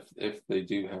 if they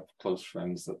do have close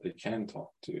friends that they can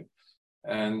talk to.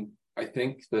 And I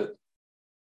think that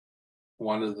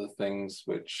one of the things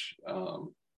which a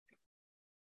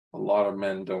lot of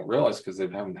men don't realize because they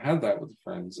haven't had that with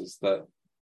friends is that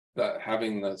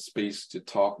having the space to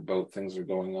talk about things that are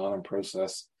going on and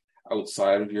process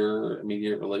outside of your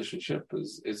immediate relationship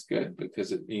is good,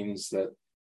 because it means that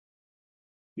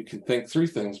you can think through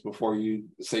things before you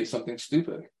say something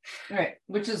stupid. Right.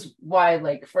 Which is why,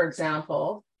 like, for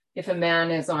example, if a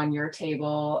man is on your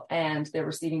table and they're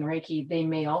receiving Reiki, they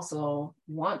may also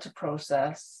want to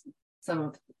process some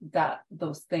of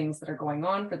those things that are going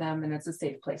on for them, and it's a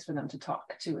safe place for them to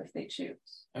talk to if they choose.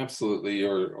 Absolutely.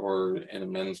 Or in a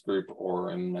men's group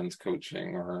or in men's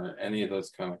coaching or any of those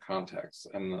kind of contexts.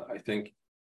 And I think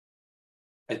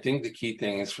the key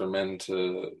thing is for men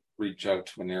to reach out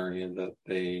to an area that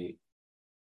they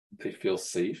feel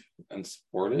safe and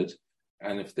supported.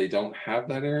 And if they don't have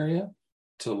that area,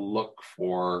 to look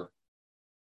for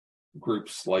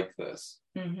groups like this,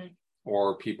 mm-hmm.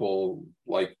 or people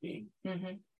like me,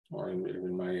 mm-hmm. or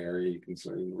in my area, you can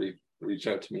certainly reach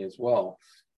out to me as well.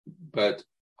 But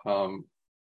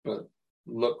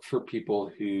look for people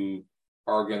who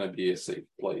are going to be a safe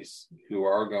place, who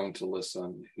are going to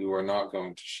listen, who are not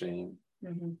going to shame,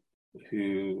 mm-hmm.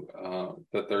 who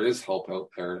that there is help out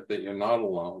there, that you're not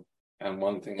alone. And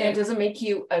one thing, and it doesn't make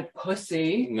you a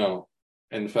pussy. No,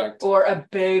 in fact, or a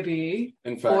baby,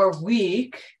 or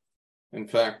weak. In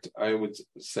fact, I would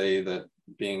say that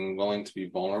being willing to be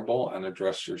vulnerable and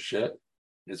address your shit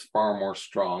is far more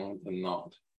strong than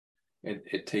not.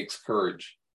 It takes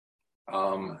courage,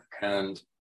 and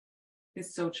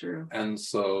it's so true. And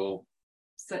so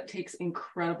it takes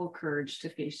incredible courage to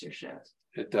face your shit.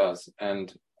 It does.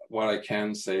 And what I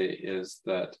can say is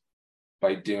that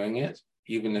by doing it,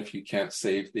 even if you can't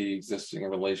save the existing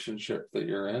relationship that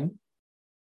you're in,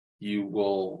 you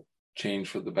will change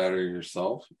for the better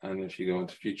yourself. And if you go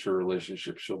into future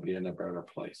relationships, you'll be in a better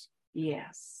place.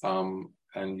 Yes.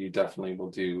 And you definitely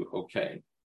will do okay.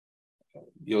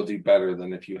 You'll do better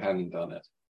than if you hadn't done it.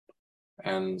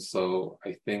 And so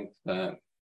I think that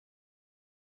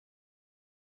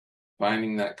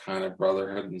finding that kind of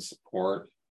brotherhood and support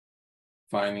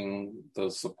finding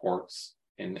those supports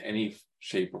in any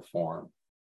shape or form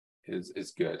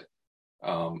is good.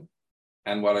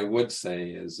 And what I would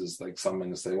say is like someone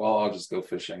to say, well, I'll just go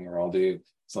fishing or I'll do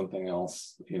something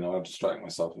else. I'll distract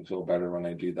myself and feel better when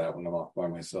I do that when I'm off by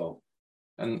myself.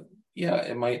 And yeah,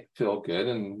 it might feel good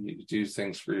and you do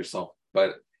things for yourself,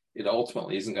 but it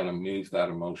ultimately isn't going to move that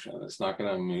emotion. It's not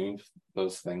going to move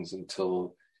those things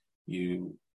until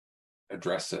you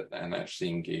address it and actually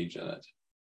engage in it.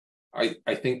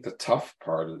 I think the tough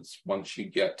part is once you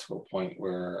get to a point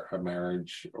where a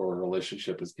marriage or a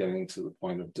relationship is getting to the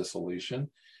point of dissolution,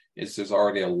 there's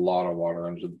already a lot of water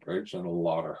under the bridge and a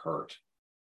lot of hurt.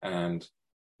 And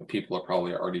people are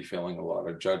probably already feeling a lot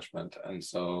of judgment. And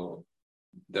so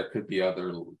there could be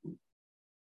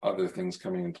other things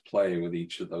coming into play with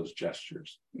each of those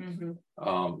gestures.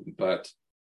 But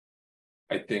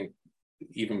I think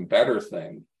even better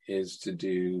thing is to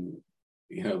do,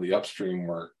 the upstream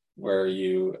work, where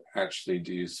you actually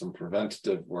do some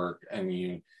preventative work and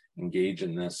you engage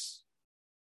in this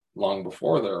long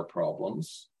before there are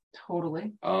problems.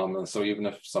 Totally. And so even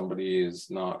if somebody is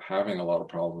not having a lot of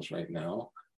problems right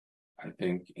now, I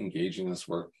think engaging this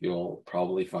work, you'll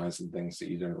probably find some things that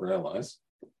you didn't realize.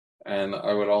 And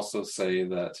I would also say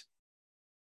that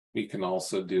we can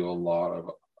also do a lot of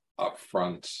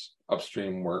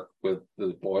upstream work with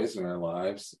the boys in our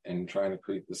lives and trying to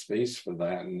create the space for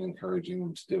that and encouraging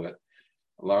them to do it.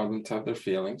 Allow them to have their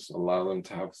feelings, allow them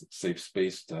to have safe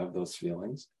space to have those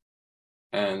feelings.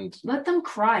 And let them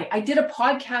cry. I did a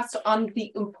podcast on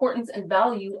the importance and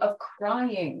value of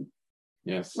crying.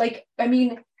 Yes.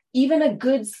 Even a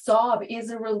good sob is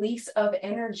a release of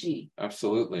energy.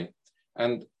 Absolutely.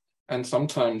 And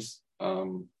sometimes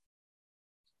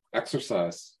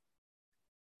exercise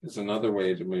is another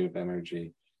way to move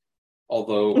energy.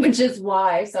 Which is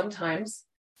why sometimes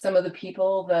some of the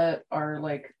people that are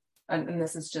like, and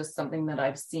this is just something that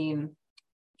I've seen,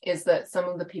 is that some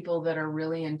of the people that are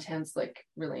really intense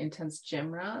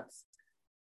gym rats,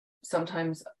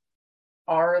 sometimes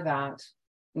are that,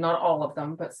 not all of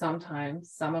them, but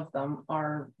sometimes some of them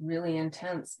are really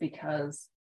intense because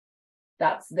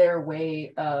that's their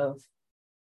way of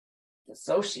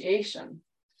dissociation.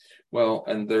 Well,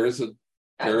 and there's a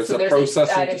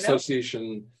process of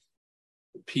dissociation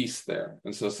piece there.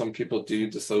 And so some people do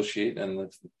dissociate and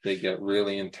they get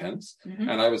really intense.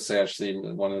 And I would say actually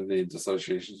one of the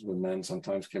dissociations with men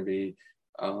sometimes can be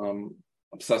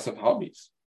obsessive hobbies,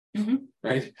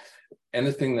 right?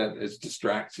 Anything that is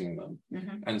distracting them.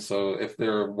 And so if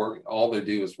all they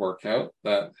do is work out,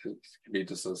 that could be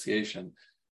dissociation.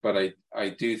 But I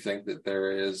do think that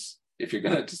there is, if you're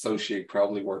going to dissociate,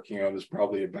 probably working out is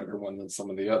probably a better one than some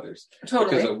of the others.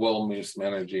 Totally. Because it will move some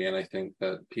energy. And I think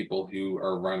that people who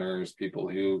are runners, people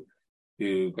who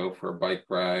go for a bike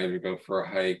ride or go for a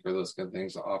hike or those kind of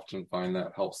things, often find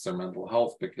that helps their mental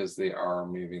health because they are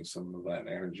moving some of that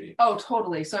energy. Oh,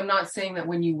 totally. So I'm not saying that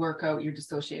when you work out, you're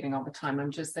dissociating all the time.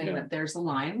 I'm just saying that there's a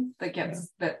line that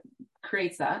that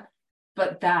creates that.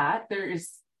 But that there is,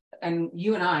 and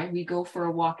you and we go for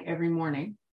a walk every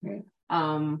morning.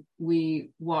 We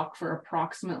walk for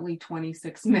approximately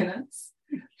 26 minutes,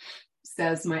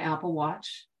 says my Apple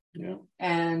Watch.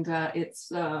 And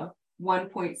it's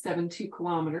 1.72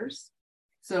 kilometers.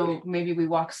 So maybe we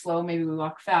walk slow, maybe we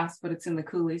walk fast, but it's in the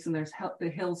coulees and there's the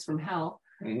hills from hell,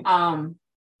 and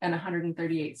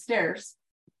 138 stairs,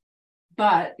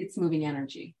 but it's moving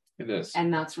energy. It is.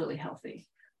 And that's really healthy.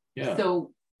 Yeah.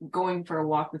 So going for a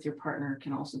walk with your partner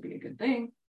can also be a good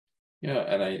thing. Yeah,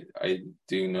 and I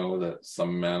do know that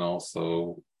some men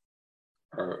also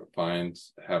find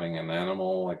having an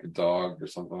animal like a dog or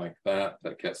something like that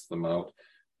gets them out.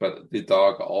 But the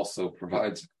dog also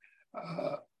provides,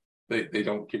 they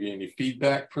don't give you any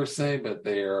feedback per se, but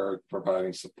they are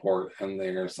providing support and they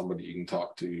are somebody you can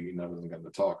talk to, isn't going to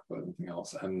talk about anything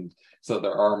else. And so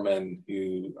there are men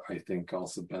who I think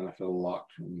also benefit a lot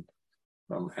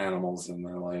from animals in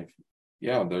their life.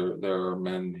 Yeah, there are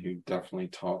men who definitely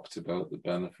talked about the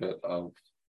benefit of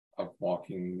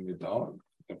walking your dog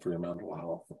for your mental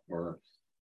health, or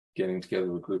getting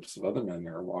together with groups of other men that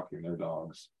are walking their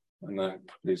dogs, and that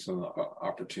creates an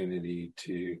opportunity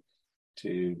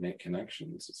to make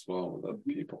connections as well with other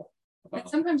people. But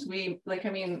sometimes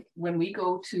when we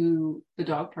go to the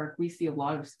dog park, we see a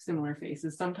lot of similar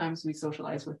faces. Sometimes we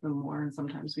socialize with them more, and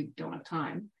sometimes we don't have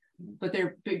time. But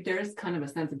there's kind of a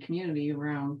sense of community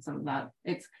around some of that.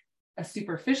 It's a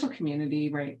superficial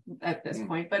community right at this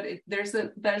point, but there's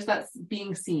that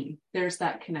being seen. There's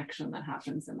that connection that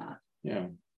happens in that. Yeah,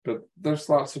 but there's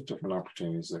lots of different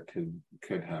opportunities that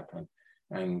could happen,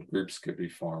 and groups could be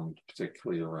formed,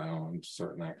 particularly around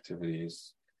certain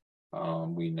activities.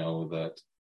 We know that,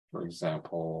 for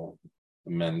example,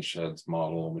 the men's sheds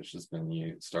model, which has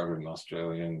been started in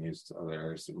Australia and used to other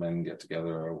areas, men get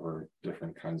together over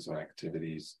different kinds of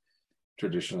activities.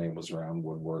 Traditionally, it was around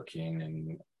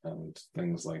woodworking and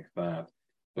things like that.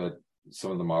 But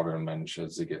some of the modern men's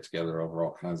sheds, they get together over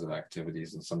all kinds of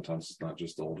activities. And sometimes it's not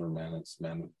just older men, it's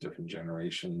men of different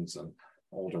generations. And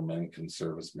older men can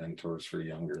serve as mentors for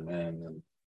younger men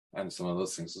and some of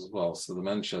those things as well. So the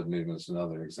men's shed movement is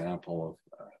another example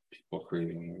of people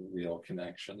creating real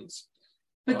connections.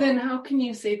 But then how can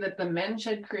you say that the men's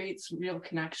shed creates real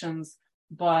connections,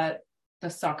 but the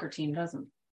soccer team doesn't?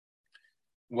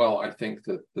 Well, I think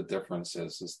that the difference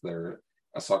is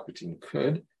a soccer team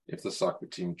could, if the soccer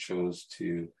team chose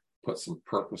to put some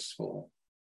purposeful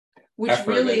Which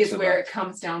effort really is into where that. it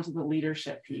comes down to the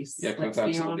leadership piece. Yeah, it comes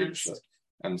down to the leadership.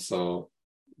 And so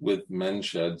with men's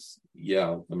sheds,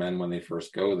 the men, when they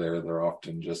first go there, they're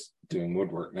often just doing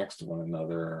woodwork next to one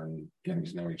another and getting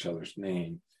to know each other's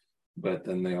name. But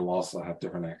then they'll also have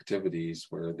different activities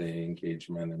where they engage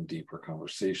men in deeper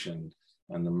conversation.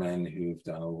 And the men who've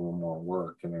done a little more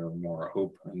work and are more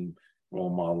open will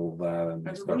model that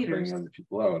and start bringing other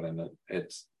people out. And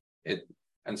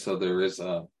and so there's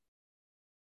a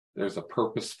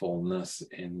purposefulness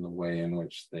in the way in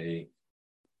which they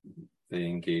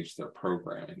engage their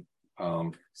programming.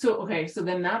 So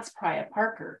then that's Priya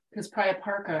Parker, because Priya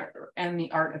Parker and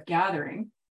the art of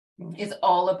gathering is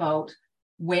all about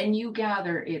when you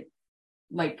gather it,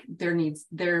 like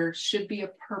there should be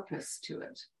a purpose to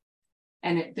it.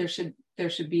 And there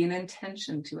should be an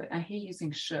intention to it. I hate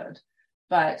using should,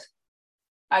 but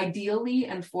ideally,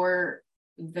 and for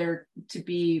there to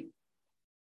be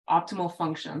optimal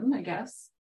function, I guess,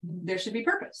 there should be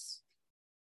purpose.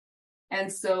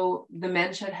 And so the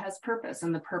men's shed has purpose,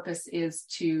 and the purpose is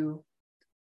to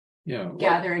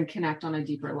gather and connect on a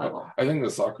deeper level. I think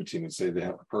the soccer team would say they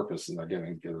have a purpose and they're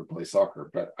getting together to play soccer,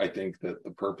 but I think that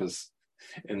the purpose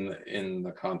in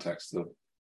the context of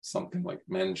something like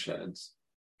men's sheds,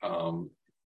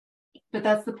 but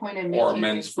that's the point I'm making. Or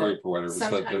men's group or whatever,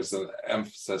 so there's an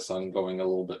emphasis on going a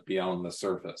little bit beyond the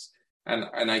surface.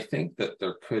 And I think that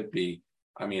there could be,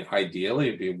 ideally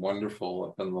it'd be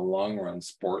wonderful if in the long run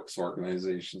sports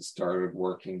organizations started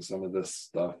working some of this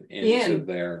stuff into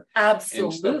their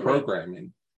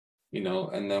programming,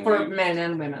 and then for men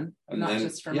and women,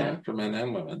 just for men. For men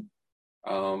and women.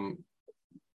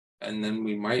 And then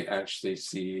we might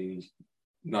actually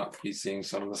not be seeing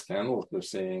some of the scandals they're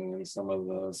seeing in some of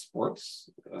the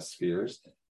sports spheres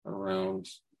around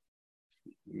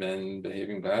men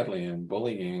behaving badly and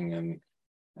bullying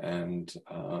and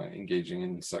engaging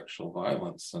in sexual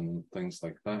violence and things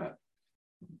like that.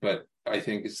 But I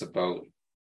think it's about,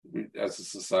 as a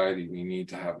society, we need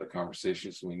to have the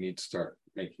conversations. We need to start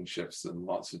making shifts in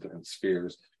lots of different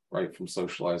spheres, right from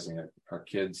socializing our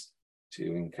kids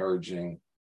to encouraging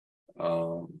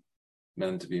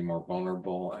men to be more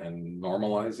vulnerable and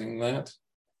normalizing that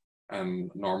and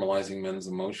normalizing men's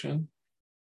emotion.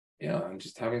 And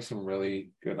just having some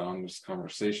really good, honest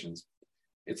conversations.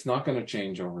 It's not going to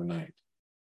change overnight,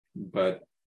 but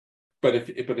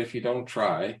if you don't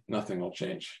try, nothing will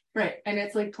change. Right. And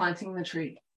it's like planting the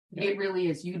tree. Yeah. It really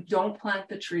is. You don't plant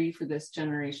the tree for this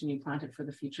generation, you plant it for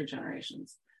the future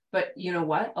generations. But you know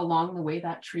what? Along the way,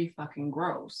 that tree fucking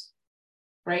grows.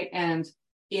 Right. And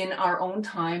in our own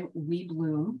time, we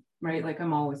bloom, right? Like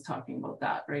I'm always talking about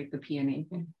that, right? The peony.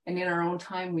 Mm-hmm. And in our own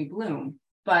time, we bloom.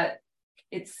 But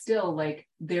it's still like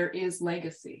there is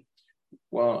legacy.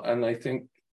 Well, and I think,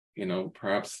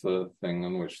 perhaps the thing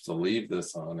on which to leave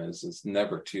this on is it's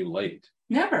never too late.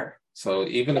 Never. So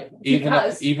even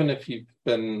if you've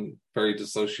been very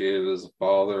dissociated as a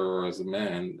father or as a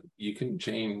man, you can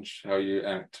change how you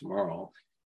act tomorrow.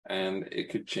 And it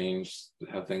could change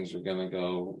how things are going to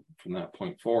go from that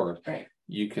point forward. Right.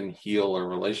 You can heal a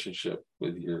relationship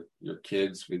with your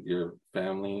kids, with your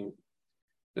family.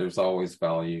 There's always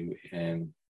value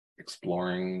in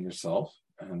exploring yourself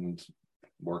and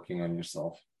working on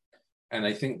yourself. And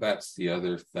I think that's the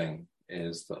other thing,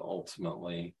 is that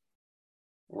ultimately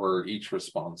we're each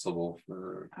responsible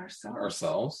for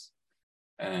ourselves.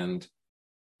 And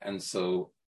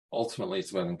so ultimately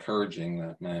it's about encouraging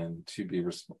that man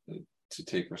to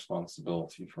take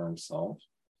responsibility for himself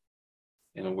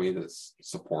in a way that's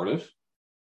supportive,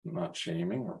 not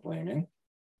shaming or blaming,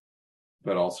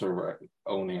 but also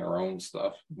owning our own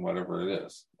stuff, whatever it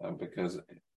is. Because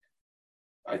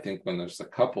I think when there's a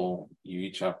couple, you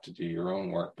each have to do your own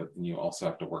work, but then you also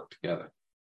have to work together.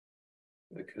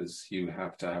 Because you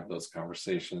have to have those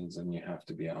conversations and you have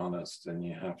to be honest and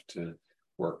you have to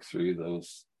work through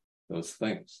those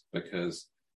things, because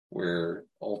we're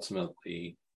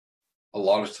ultimately a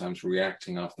lot of times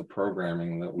reacting off the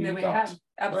programming that we got, had.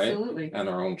 Absolutely, right? And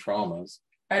our own traumas.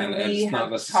 And we it's have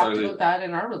not necessarily talked about that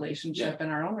in our relationship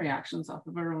and our own reactions off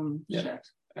of our own shit.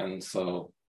 And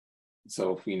so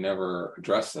if we never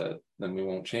address it, then we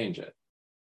won't change it.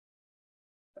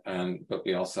 But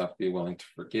we also have to be willing to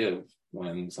forgive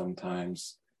when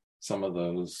sometimes some of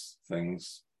those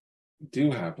things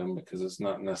do happen, because it's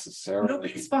not necessarily,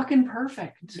 nobody's fucking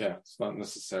perfect. Yeah, it's not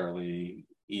necessarily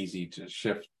easy to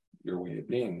shift your way of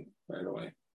being right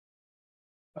away.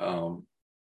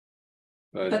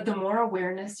 But the more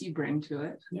awareness you bring to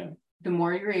it, the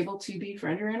more you're able to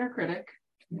befriend your inner critic,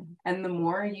 and the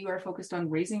more you are focused on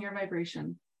raising your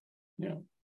vibration,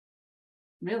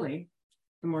 really,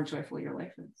 the more joyful your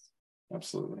life is.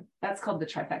 Absolutely. That's called the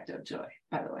trifecta of joy,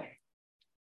 by the way.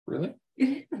 Really?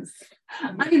 It is.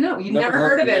 I know. You never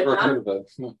heard of it. Never heard of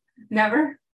it. No.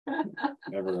 Never?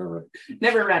 Never ever.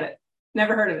 Never read it.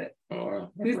 Never heard of it. Oh,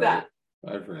 wow. Who's that?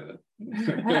 I've read it.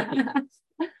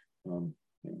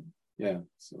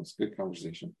 So it's a good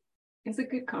conversation. It's a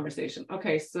good conversation.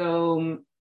 Okay, so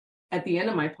at the end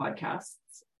of my podcasts,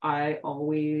 I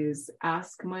always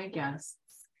ask my guests,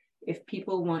 if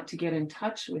people want to get in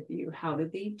touch with you, how do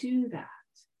they do that?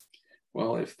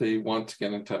 Well, if they want to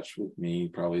get in touch with me,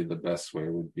 probably the best way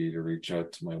would be to reach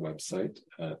out to my website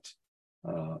at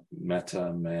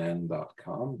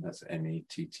metaman.com. That's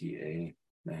METTA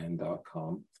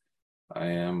man.com. I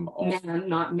am also man,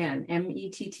 not men.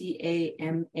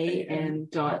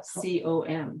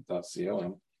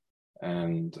 METTAMAN.com.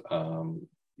 And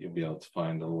you'll be able to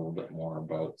find a little bit more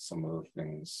about some of the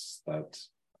things that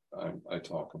I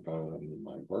talk about in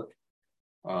my work.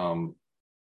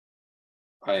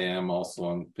 I am also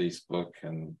on Facebook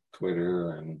and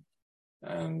Twitter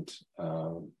and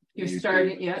you're YouTube,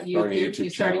 starting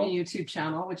a YouTube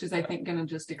channel, which is I think going to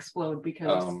just explode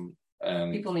because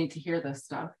and people need to hear this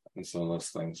stuff and some of those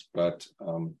things. But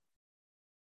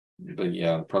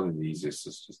yeah, probably the easiest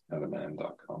is just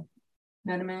metaman.com.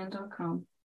 Metaman.com.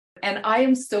 And I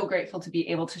am so grateful to be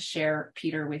able to share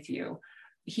Peter with you.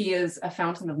 He is a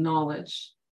fountain of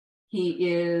knowledge. He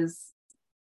is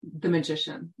the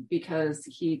magician, because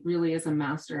he really is a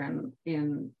master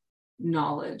in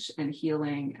knowledge and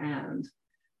healing,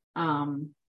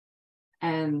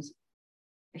 and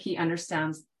he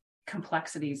understands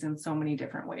complexities in so many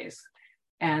different ways.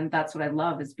 And that's what I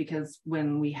love, is because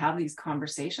when we have these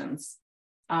conversations,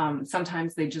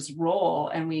 sometimes they just roll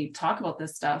and we talk about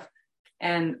this stuff.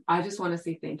 And I just want to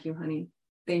say thank you, honey.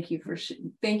 Thank you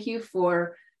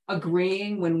for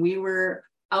agreeing when we were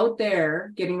out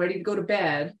there getting ready to go to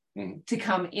bed to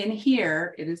come in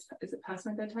here. Is it past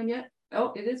my bedtime yet?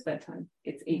 Oh, it is bedtime.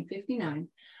 It's 8:59.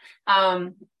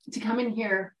 To come in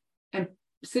here and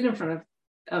sit in front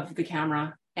of the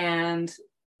camera and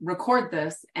record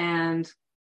this and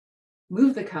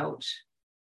move the couch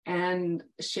and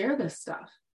share this stuff.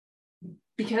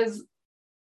 Because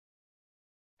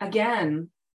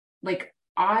again, like,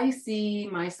 I see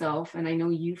myself, and I know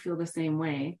you feel the same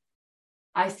way,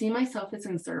 I see myself as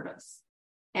in service.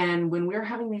 And when we're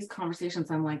having these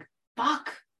conversations, I'm like,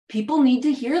 fuck, people need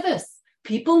to hear this.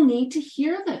 People need to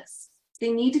hear this.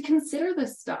 They need to consider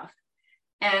this stuff.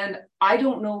 And I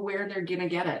don't know where they're going to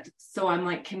get it. So I'm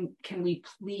like, can we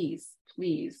please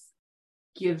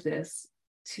give this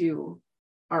to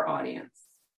our audience?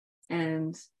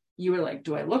 And you were like,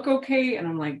 do I look okay? And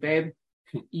I'm like, babe,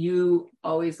 you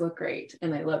always look great.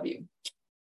 And I love you.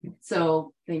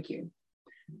 So thank you.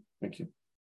 Thank you.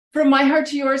 From my heart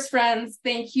to yours, friends,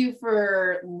 thank you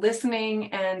for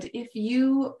listening. And if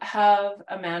you have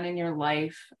a man in your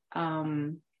life,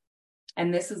 and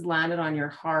this has landed on your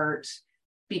heart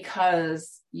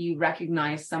because you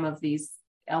recognize some of these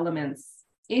elements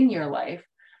in your life,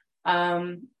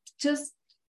 just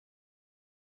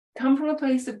come from a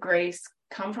place of grace,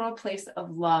 come from a place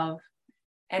of love.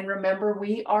 And remember,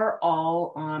 we are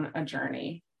all on a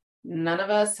journey. None of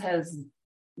us has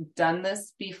done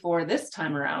this before this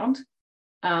time around.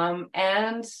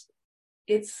 And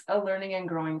it's a learning and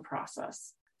growing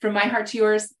process. From my heart to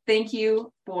yours, thank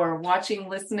you for watching,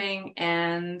 listening,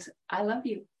 and I love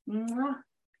you. Mwah.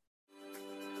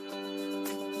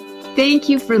 Thank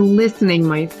you for listening,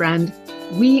 my friend.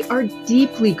 We are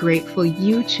deeply grateful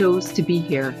you chose to be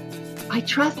here. I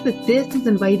trust that this has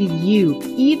invited you,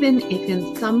 even if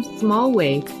in some small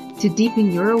way, to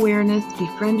deepen your awareness,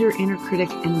 befriend your inner critic,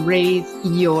 and raise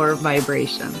your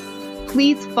vibration.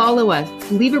 Please follow us,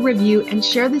 leave a review, and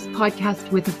share this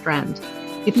podcast with a friend.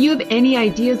 If you have any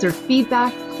ideas or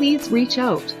feedback, please reach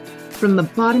out. From the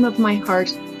bottom of my heart,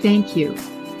 thank you.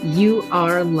 You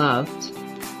are loved.